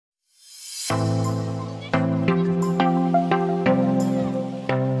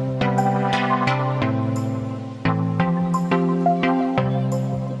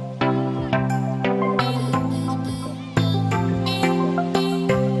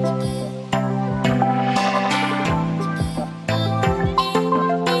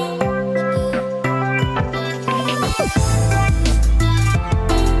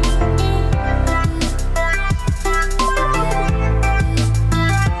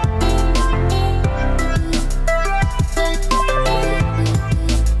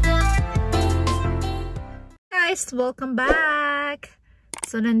Welcome back!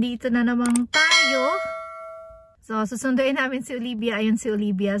 So, nandito na naman tayo. So, susunduin namin si Olivia. Ayun si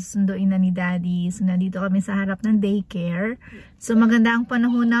Olivia, susunduin na ni Daddy. So, nandito kami sa harap ng daycare. So, maganda ang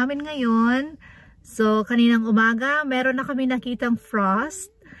panahon namin ngayon. So, kaninang umaga, meron na kami nakitang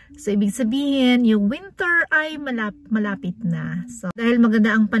frost. So, ibig sabihin, yung winter ay malapit na. So, dahil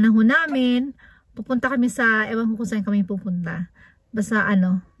maganda ang panahon namin, pupunta kami sa, ewan ko kung saan kami pupunta. Basta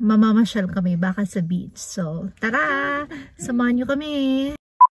mamamasyal kami baka sa beach. So, tara! Samahan nyo kami!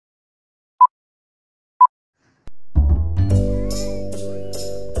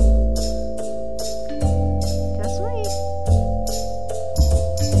 Just wait!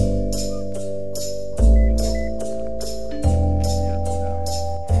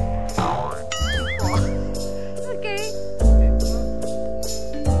 Okay!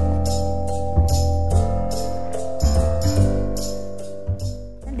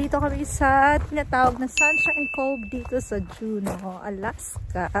 Dito kami sa tinatawag na Sunshine Cove dito sa Juneau,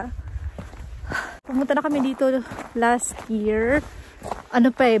 Alaska. Pumunta na kami dito last year.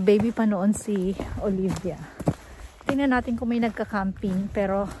 Baby pa noon si Olivia. Tingnan natin kung may nagka-camping,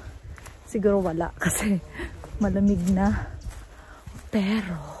 pero siguro wala kasi malamig na.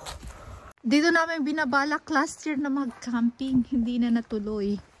 Pero dito namin binabalak last year na mag-camping, hindi na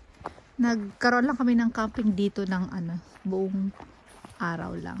natuloy. Nagkaroon lang kami ng camping dito ng buong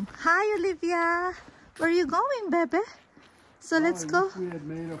araw lang. Hi, Olivia! Where are you going, bebe? So let's go. We had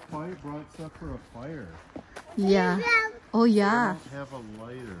made a fire, brought stuff for a fire. Yeah. Oh, yeah. I don't have a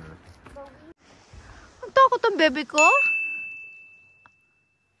lighter. Ang takot ang bebe ko.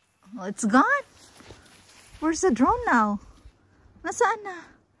 Oh, it's gone. Where's the drone now? Nasaan na?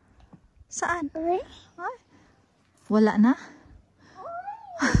 Saan? Ay, wala na?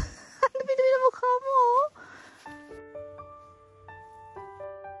 Ano binibig na mukha mo?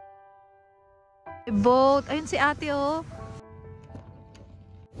 Boat. Ayun si ate, oh.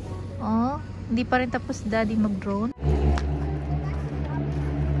 Oh, hindi pa rin tapos daddy mag-drone. I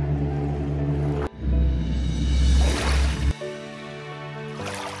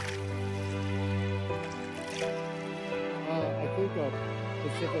think a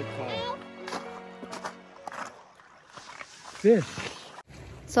Pacific fowl. Fish.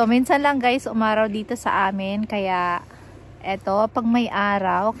 So, minsan lang guys, umaraw dito sa amin. Kaya, eto, pag may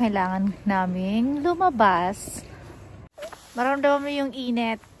araw, kailangan naming lumabas. Maramdaman mo yung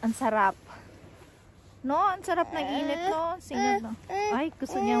init. Ang sarap. No? Ang sarap ng init, no? Sino no? Ay,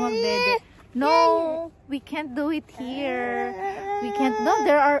 gusto niya magdede. No! We can't do it here. We can't. No,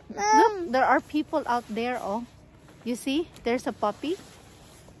 look, there are people out there, oh. You see? There's a puppy.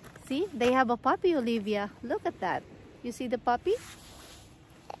 See? They have a puppy, Olivia. Look at that. You see the puppy?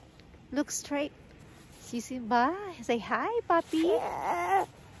 Look straight. Sisi ba? Say hi, puppy.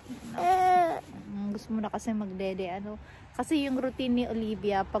 No. Gusto mo na kasi magdede. Kasi yung routine ni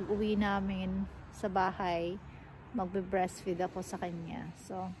Olivia, pag uwi namin sa bahay, magbe-breastfeed ako sa kanya.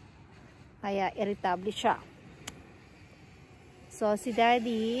 So, kaya irritable siya. So, si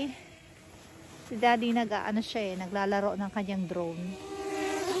daddy naglalaro ng kanyang drone.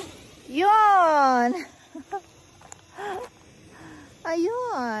 Yun!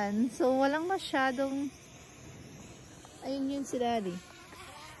 Ayun. So, walang masyadong ayun yun si daddy.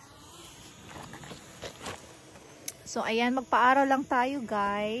 So, ayan, magpa-araw lang tayo,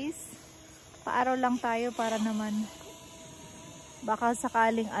 guys. Pa-araw lang tayo para naman baka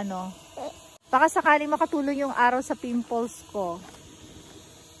sakaling makatulong yung araw sa pimples ko.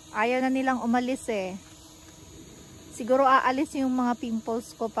 Ayaw na nilang umalis eh. Siguro aalis yung mga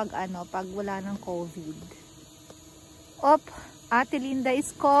pimples ko pag wala ng COVID. Op, Ate Linda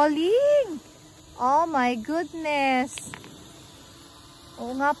is calling. Oh my goodness.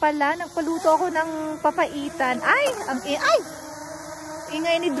 Oo nga pala, nagpaluto ako ng papaitan. Ay,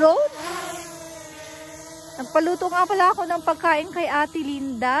 ingay ni drone. Nagpaluto nga pala ako ng pagkain kay Ate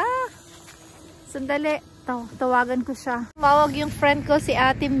Linda. Sandali, tawagan ko siya. Tumawag yung friend ko si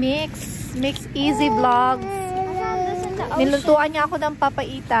Ate Mix Easy Vlogs. Nilutuan niya ako ng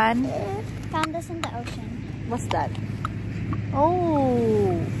papaitan. Found this in the ocean. What's that?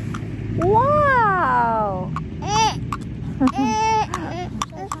 Oh, wow!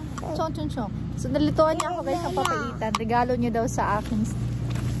 So, nalituan niya ako guys ng papaitan. Regalo niya daw sa akin.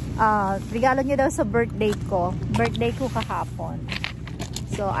 Regalo niya daw sa birthday ko. Birthday ko kahapon.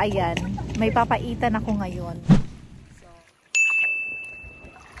 So, ayan. May papaitan ako ngayon.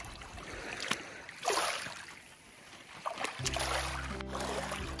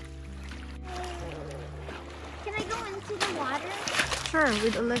 Can I go into the water? Sure,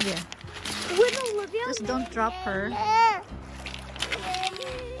 with Olivia. With Olivia? Just don't drop her.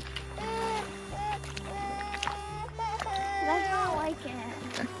 I don't like it.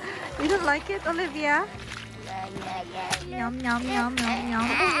 You don't like it, Olivia? Yum, yum, yum, yum, yum.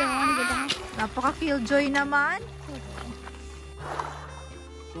 Napaka-killjoy naman.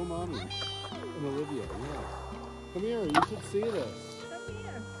 Show mommy and Olivia. Yeah. Come here. You should see this. Come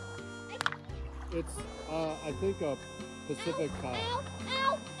here. It's I think a Pacific cod. Ow,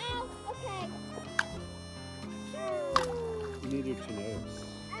 ow, ow. Okay. You need your Juneaus.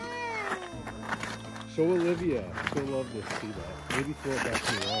 Show Olivia. She'll love to see that. Maybe throw it back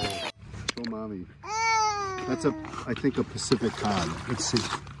in the water. Show mommy. That's I think a Pacific cod. Let's see.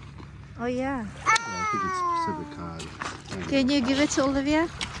 Oh, yeah. Yeah, I think it's Pacific cod. Can you give it to Olivia?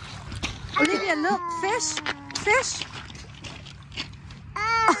 Olivia, look. Fish. Fish.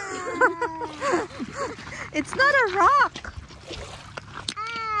 It's not a rock.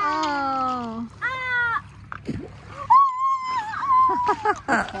 Oh.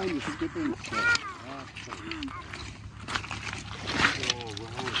 Tiny skipping stuff.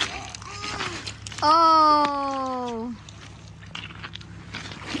 Oh.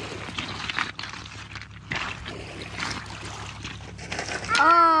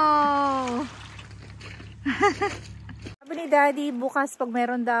 Oh. Sabi ni Daddy, bukas pag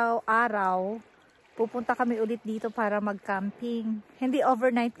meron daw araw, pupunta kami ulit dito para mag-camping. Hindi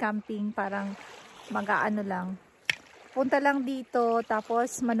overnight camping, parang mag-aano lang. Punta lang dito,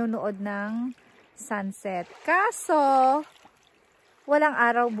 tapos manunood ng sunset. Kaso, walang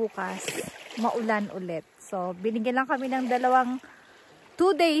araw bukas. Maulan ulit. So, binigyan lang kami ng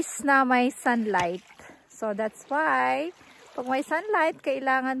 2 days na may sunlight. So, that's why, pag may sunlight,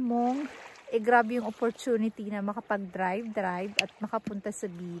 kailangan mong i-grab yung opportunity na makapag-drive at makapunta sa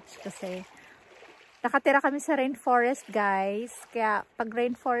beach. Kasi, nakatira kami sa rainforest, guys. Kaya,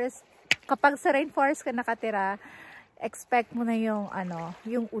 kapag sa rainforest ka nakatira, expect mo na yung,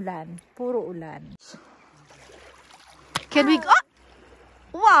 yung ulan. Puro ulan. Can we go?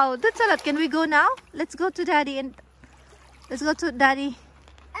 Wow, that's a lot. Can we go now? Let's go to Daddy and let's go to Daddy.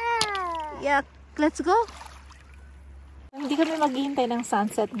 Yeah, let's go. Hindi kami maghihintay ng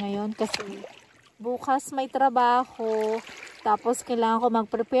sunset ngayon kasi bukas may trabaho. Tapos kailangan ko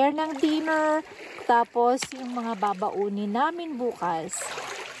mag-prepare ng dinner. Tapos yung mga babaunin namin bukas.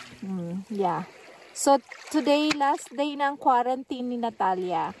 Yeah. So today, last day ng quarantine ni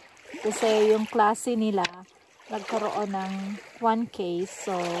Nathalia. Kasi yung klase nila nagkaroon ng 1 case.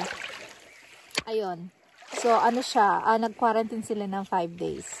 So, ayun. So, nag-quarantine sila ng 5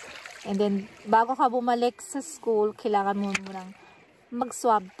 days. And then, bago ka bumalik sa school, kailangan mo munang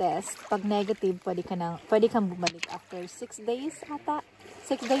mag-swab test. Pag negative, pwede kang bumalik after 6 days ata.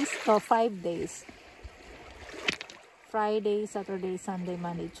 6 days? No, 5 days. Friday, Saturday, Sunday,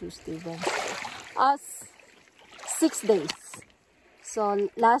 Monday, Tuesday, Wednesday. 6 days. So,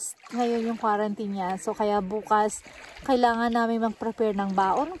 last ngayon yung quarantine niya. So, kaya bukas, kailangan namin mag-prepare ng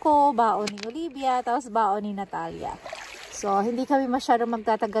baon ko, baon ni Olivia, tapos baon ni Nathalia. So, hindi kami masyado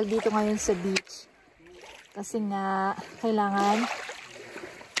magtatagal dito ngayon sa beach. Kasi nga, kailangan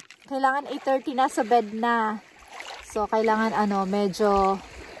 8:30 na sa bed na. So, kailangan medyo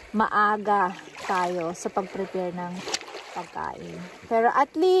maaga tayo sa pag-prepare ng pagkain. Pero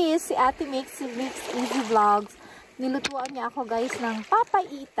at least, si Ate makes easy vlogs. Nilutuan niya ako guys ng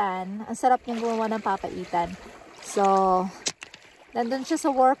papaitan. Ang sarap niyang gumawa ng papaitan. So, nandun siya sa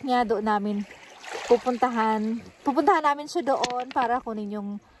work niya. Doon namin pupuntahan namin siya doon para kunin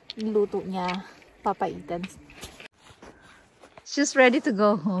yung niluto niya. Papaitan. She's ready to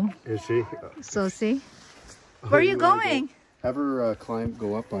go home. Is she? So, see? Where are you going? Have her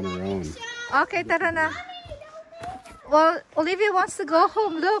go up on her own. Okay, tara na. Well, Olivia wants to go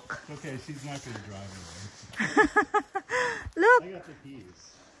home. Look. Okay, she's not going to drive away. Look. I got the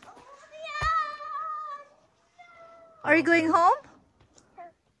keys. Are you going home?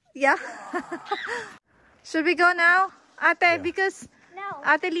 Yeah. Should we go now, Ate? Yeah. Because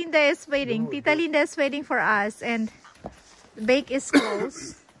Ate Linda is waiting. Tita Linda is waiting for us, and the bake is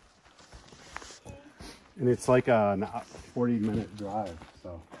closed. And it's like a 40-minute drive,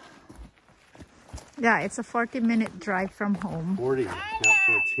 so. Yeah, it's a 40-minute drive from home. 40, not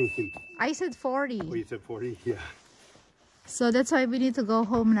 14. I said 40. Oh, you said 40? Yeah. So that's why we need to go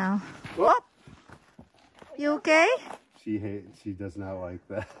home now. Whoop! You okay? She does not like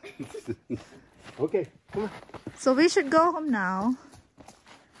that. Okay, come on. So we should go home now.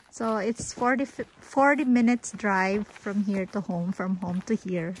 So it's 40 minutes drive from here to home, from home to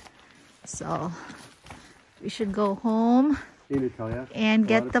here. So we should go home and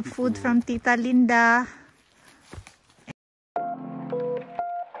get the food from Tita Linda.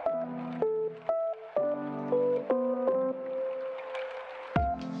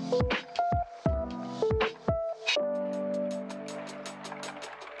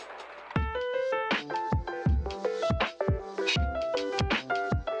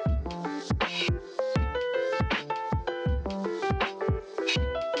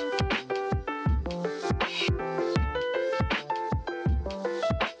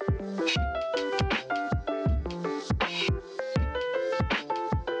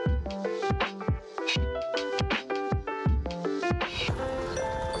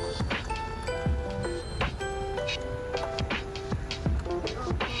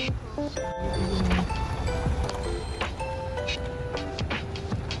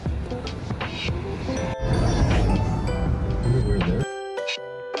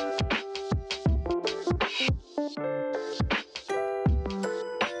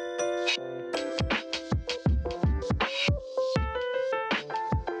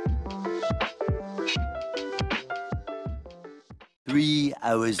 Three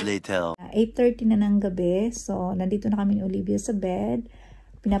hours later. 8:30 na ng gabi. So, nandito na kami ni Olivia sa bed.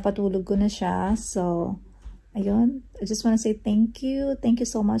 Pinapatulog ko na siya. So, ayun. I just want to say thank you. Thank you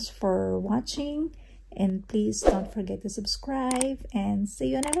so much for watching. And please don't forget to subscribe. And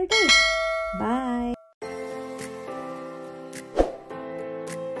see you another day. Bye!